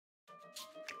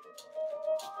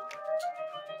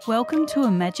Welcome to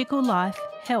A Magical Life,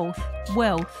 Health,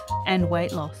 Wealth and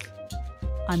Weight Loss.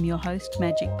 I'm your host,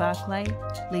 Magic BARCLAY,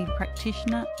 lead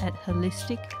practitioner at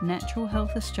Holistic Natural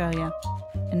Health Australia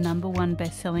and #1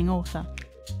 best-selling author.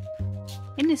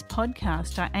 In this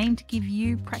podcast, I aim to give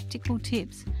you practical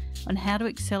tips on how to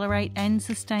accelerate and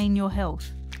sustain your health,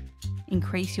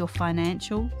 increase your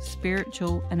financial,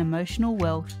 spiritual and emotional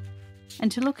wealth,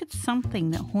 and to look at something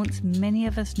that haunts many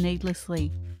of us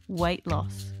needlessly, weight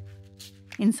loss.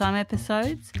 In some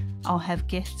episodes, I'll have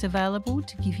guests available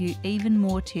to give you even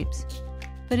more tips,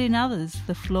 but in others,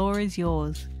 the floor is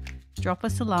yours. Drop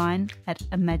us a line at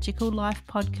A Magical Life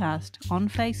Podcast on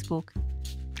Facebook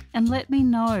and let me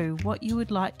know what you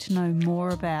would like to know more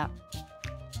about.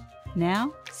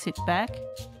 Now, sit back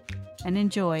and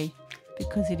enjoy,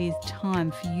 because it is time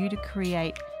for you to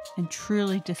create and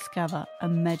truly discover a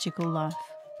magical life.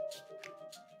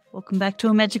 Welcome back to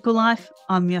A Magical Life.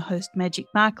 I'm your host, Magic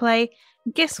BARCLAY.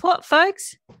 Guess what,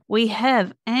 folks? We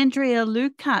have Andrea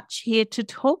Lukac here to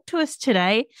talk to us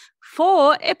today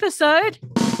for episode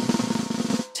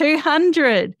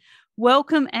 200.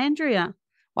 Welcome, Andrea.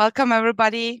 Welcome,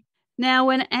 everybody. Now,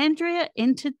 when Andrea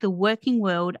entered the working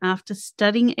world after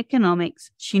studying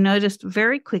economics, she noticed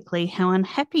very quickly how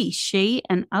unhappy she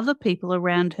and other people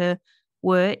around her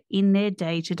were in their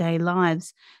day-to-day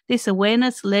lives. This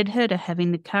awareness led her to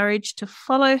having the courage to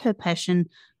follow her passion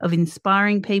of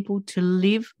inspiring people to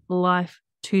live life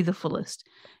to the fullest,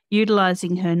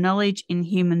 utilizing her knowledge in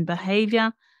human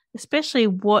behavior, especially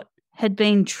what had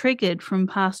been triggered from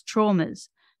past traumas.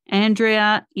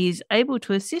 Andrea is able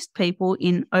to assist people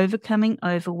in overcoming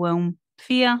overwhelm,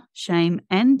 fear, shame,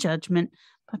 and judgment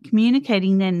by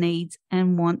communicating their needs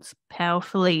and wants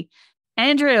powerfully.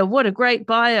 Andrea, what a great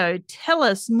bio. Tell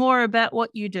us more about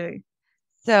what you do.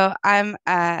 So I'm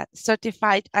a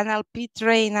certified NLP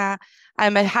trainer.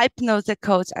 I'm a hypnosis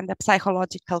coach and a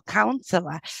psychological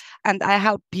counselor. And I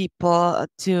help people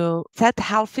to set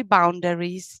healthy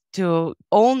boundaries, to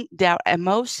own their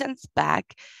emotions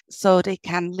back so they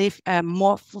can live a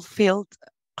more fulfilled,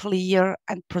 clear,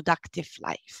 and productive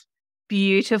life.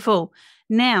 Beautiful.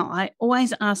 Now, I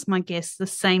always ask my guests the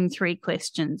same 3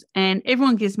 questions, and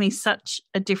everyone gives me such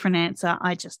a different answer.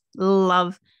 I just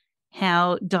love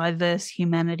how diverse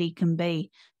humanity can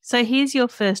be. So here's your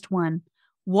first one.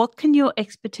 What can your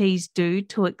expertise do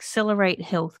to accelerate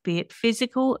health, be it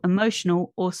physical,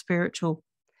 emotional, or spiritual?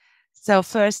 So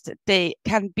first, they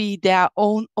can be their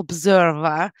own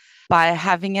observer by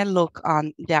having a look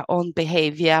on their own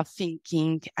behavior,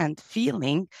 thinking, and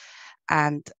feeling.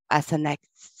 And as a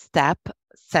next step,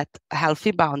 set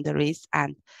healthy boundaries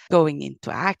and going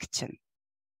into action.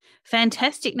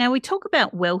 Fantastic. Now, we talk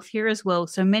about wealth here as well.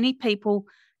 So many people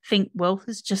think wealth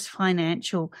is just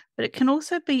financial, but it can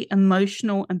also be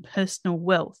emotional and personal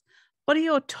wealth. What are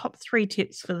your top 3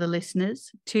 tips for the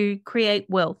listeners to create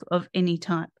wealth of any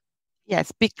type?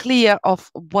 Yes, be clear of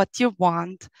what you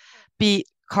want, be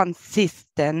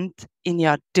consistent in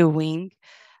your doing,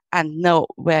 and know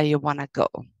where you want to go.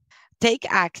 Take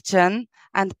action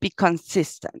and be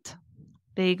consistent.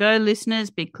 There you go,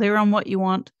 listeners. Be clear on what you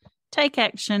want, take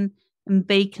action, and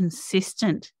be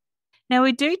consistent. Now,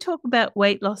 we do talk about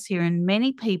weight loss here, and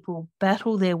many people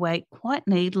battle their weight quite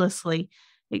needlessly.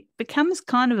 It becomes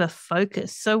kind of a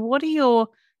focus. So what are your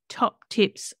top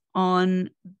tips on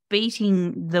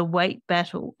beating the weight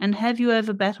battle? And have you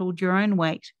ever battled your own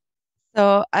weight?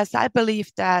 So as I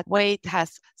believe that weight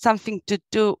has something to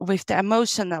do with the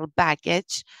emotional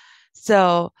baggage,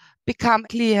 so become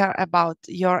clear about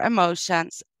your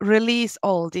emotions, release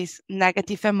all these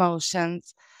negative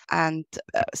emotions, and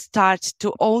start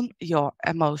to own your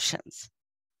emotions.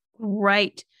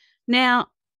 Great. Now,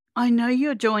 I know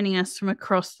you're joining us from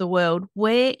across the world.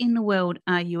 Where in the world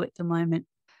are you at the moment?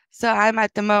 So I'm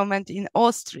at the moment in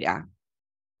Austria.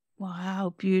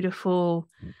 Wow, beautiful.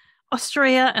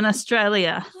 Austria and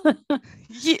Australia.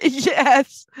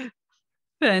 Yes.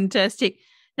 Fantastic.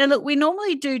 Now, look, we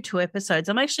normally do 2 episodes.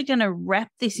 I'm actually going to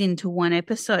wrap this into 1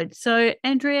 episode. So,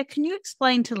 Andrea, can you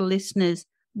explain to the listeners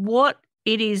what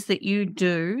it is that you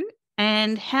do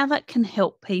and how that can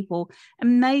help people?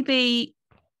 And maybe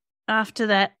after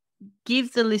that,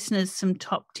 give the listeners some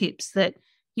top tips that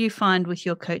you find with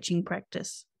your coaching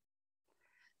practice.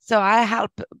 So I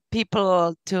help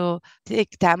people to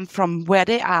take them from where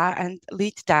they are and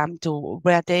lead them to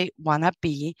where they want to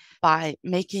be by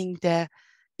making the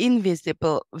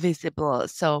invisible visible,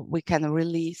 so we can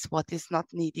release what is not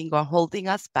needing or holding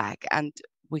us back, and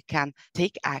we can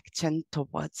take action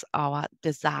towards our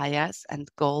desires and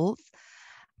goals.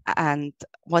 And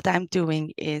what I'm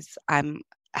doing is I'm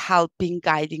helping,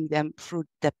 guiding them through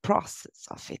the process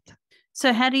of it.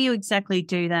 So how do you exactly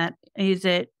do that? Is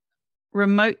it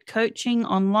remote coaching,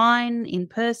 online, in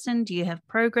person? Do you have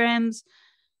programs?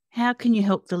 How can you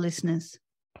help the listeners?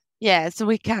 Yes,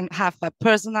 we can have a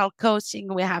personal coaching.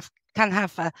 Can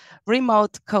have a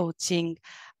remote coaching.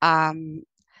 And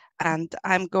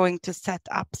I'm going to set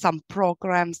up some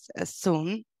programs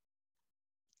soon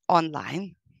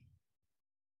online.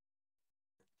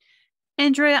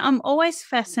 Andrea, I'm always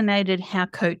fascinated how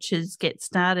coaches get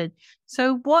started.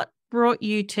 So what brought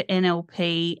you to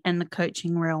NLP and the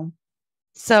coaching realm?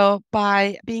 So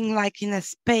by being like in a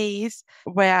space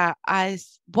where I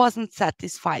wasn't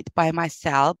satisfied by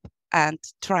myself and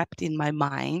trapped in my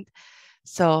mind,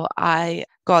 so I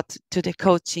got to the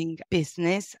coaching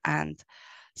business and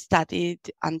studied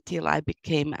until I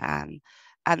became an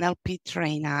NLP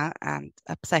trainer and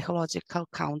a psychological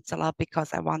counselor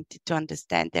because I wanted to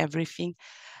understand everything.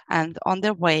 And on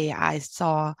the way, I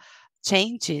saw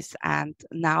changes. And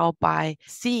now, by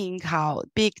seeing how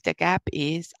big the gap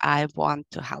is, I want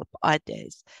to help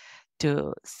others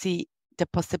to see the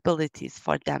possibilities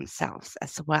for themselves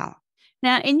as well.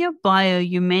 Now, in your bio,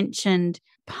 you mentioned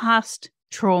past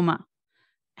trauma.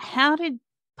 How did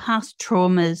past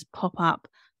traumas pop up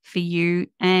for you,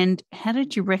 and how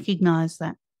did you recognize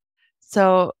that?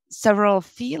 So several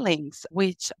feelings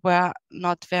which were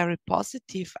not very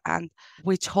positive and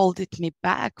which holded me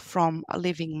back from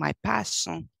living my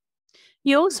passion.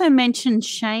 You also mentioned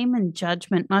shame and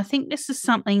judgment. And I think this is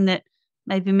something that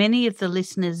maybe many of the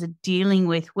listeners are dealing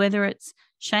with, whether it's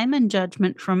shame and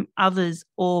judgment from others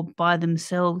or by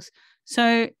themselves.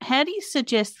 So, how do you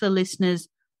suggest the listeners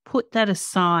put that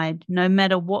aside, no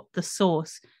matter what the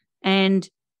source, and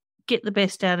get the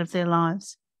best out of their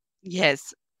lives?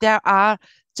 Yes, there are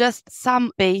just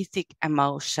some basic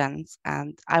emotions,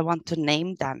 and I want to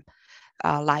name them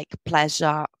like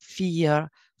pleasure, fear,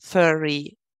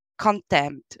 fury,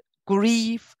 contempt,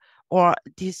 grief, or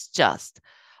disgust.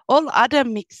 All other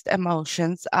mixed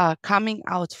emotions are coming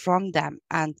out from them,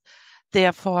 and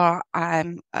therefore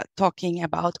I'm talking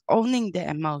about owning the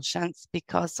emotions,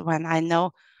 because when I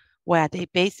know where they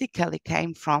basically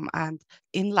came from, and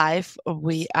in life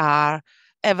we are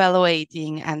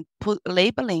evaluating and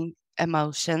labeling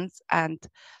emotions, and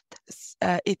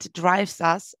it drives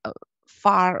us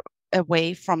far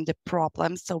away from the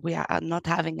problem, so we are not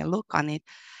having a look on it.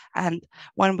 And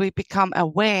when we become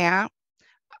aware,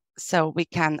 so we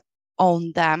can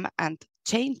own them and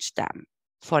change them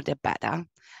for the better,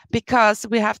 because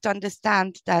we have to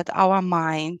understand that our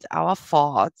mind, our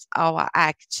thoughts, our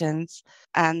actions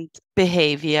and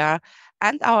behavior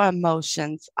and our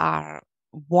emotions are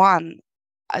one.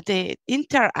 They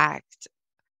interact,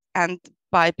 and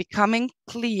by becoming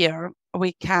clear,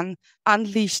 we can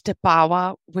unleash the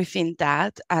power within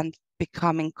that and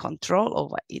becoming control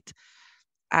over it.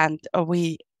 And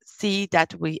we see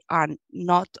that we are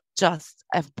not just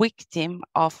a victim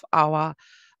of our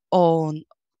own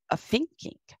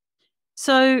thinking.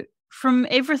 So, from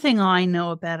everything I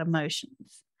know about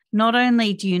emotions, not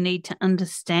only do you need to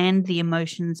understand the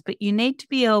emotions, but you need to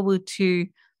be able to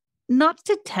not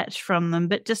detach from them,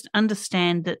 but just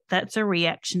understand that that's a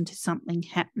reaction to something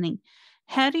happening.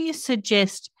 How do you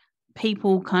suggest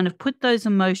people kind of put those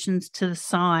emotions to the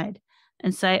side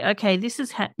and say, okay, this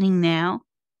is happening now.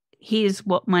 Here's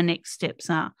what my next steps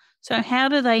are. So how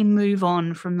do they move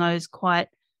on from those quite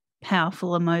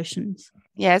powerful emotions?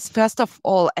 Yes, first of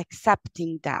all,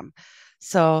 accepting them.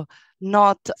 So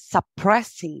not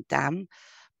suppressing them,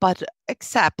 but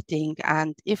accepting.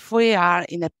 And if we are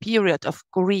in a period of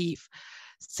grief,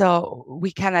 so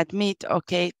we can admit,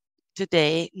 okay,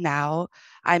 today, now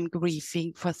I'm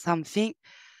grieving for something,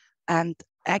 and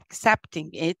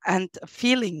accepting it and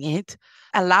feeling it,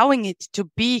 allowing it to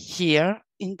be here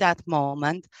in that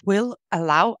moment will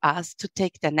allow us to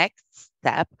take the next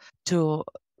step to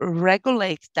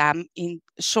regulate them in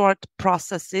short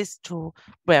processes to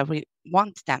where we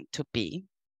want them to be.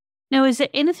 Now, is there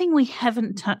anything we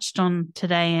haven't touched on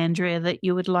today, Andrea, that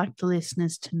you would like the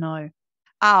listeners to know?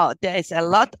 Oh, there is a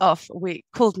lot of we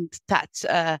couldn't touch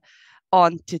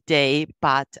on today,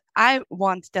 but I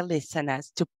want the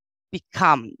listeners to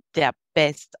become their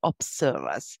best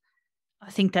observers.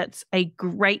 I think that's a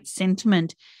great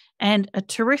sentiment and a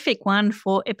terrific one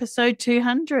for episode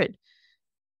 200.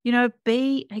 You know,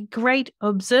 be a great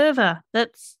observer.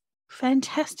 That's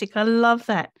fantastic. I love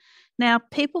that. Now,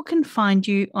 people can find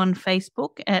you on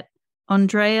Facebook at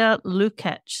Andrea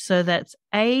Lukac. So that's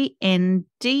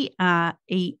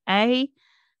AndreaLukac.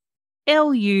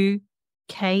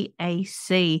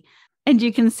 And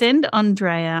you can send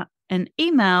Andrea an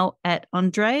email at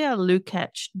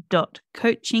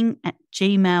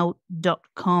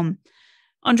andrealukac.coaching@gmail.com.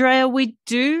 Andrea, we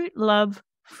do love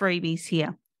freebies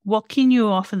here. What can you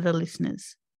offer the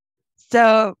listeners?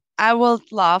 So I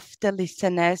would love the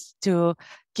listeners to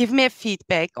give me a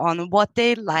feedback on what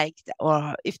they liked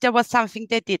or if there was something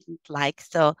they didn't like.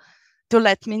 So to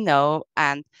let me know.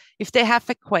 And if they have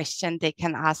a question, they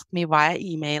can ask me via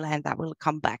email and I will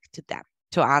come back to them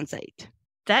to answer it.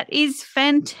 That is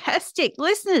fantastic.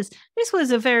 Listeners, this was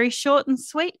a very short and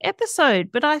sweet episode,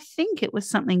 but I think it was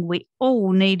something we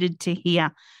all needed to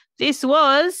hear. This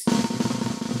was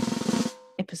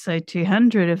episode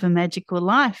 200 of A Magical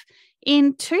Life.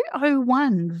 In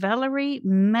 201, Valerie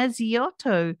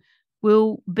Mazziotto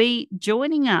will be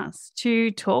joining us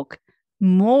to talk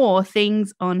more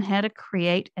things on how to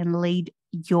create and lead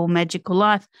your magical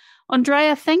life.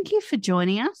 Andrea, thank you for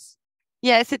joining us.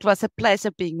 Yes, it was a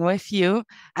pleasure being with you,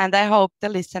 and I hope the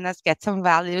listeners get some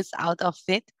values out of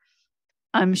it.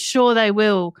 I'm sure they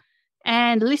will.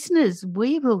 And listeners,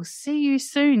 we will see you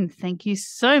soon. Thank you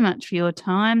so much for your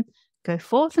time. Go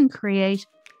forth and create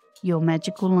your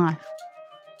magical life.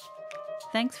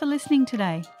 Thanks for listening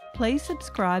today. Please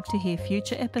subscribe to hear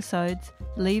future episodes,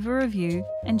 leave a review,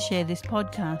 and share this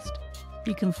podcast.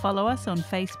 You can follow us on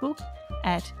Facebook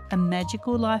at A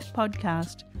Magical Life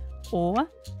Podcast or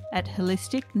at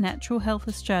Holistic Natural Health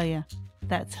Australia.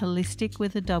 That's holistic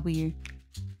with a W.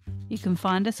 You can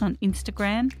find us on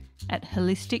Instagram at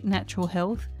Holistic Natural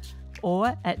Health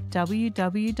or at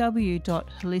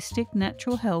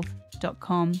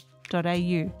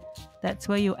www.holisticnaturalhealth.com.au. That's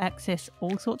where you'll access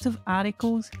all sorts of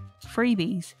articles,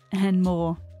 freebies, and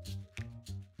more.